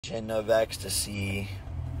Of ecstasy,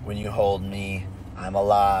 when you hold me, I'm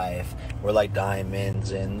alive. We're like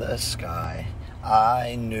diamonds in the sky.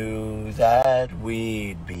 I knew that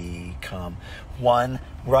we'd become one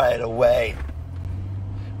right away.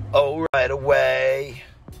 Oh, right away.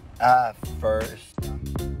 At first.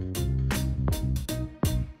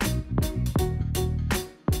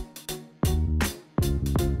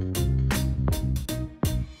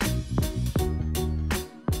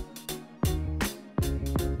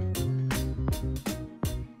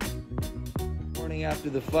 After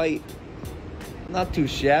the fight, not too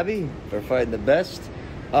shabby for fighting the best.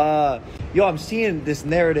 I'm seeing this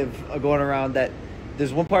narrative going around that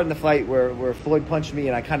there's one part in the fight where Floyd punched me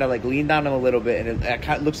and I kind of like leaned on him a little bit and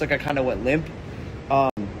it looks like I kind of went limp.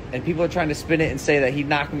 And people are trying to spin it and say that he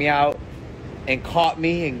knocked me out and caught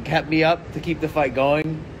me and kept me up to keep the fight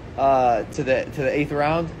going to the 8th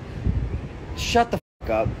round. Shut the fuck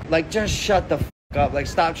up. Like, just shut the fuck up. Like,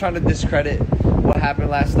 stop trying to discredit what happened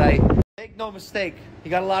last night. Make no mistake,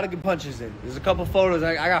 he got a lot of good punches in. There's a couple photos,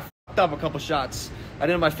 I got fucked up a couple shots. I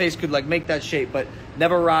didn't know my face could like make that shape, but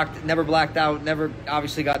never rocked, never blacked out, never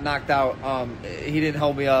obviously got knocked out. He didn't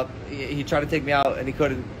hold me up. He tried to take me out and he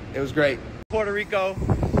couldn't. It was great. Puerto Rico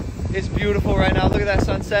is beautiful right now. Look at that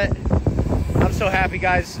sunset. I'm so happy,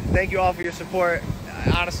 guys. Thank you all for your support.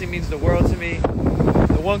 It honestly means the world to me.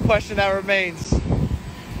 The one question that remains,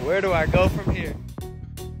 where do I go from here?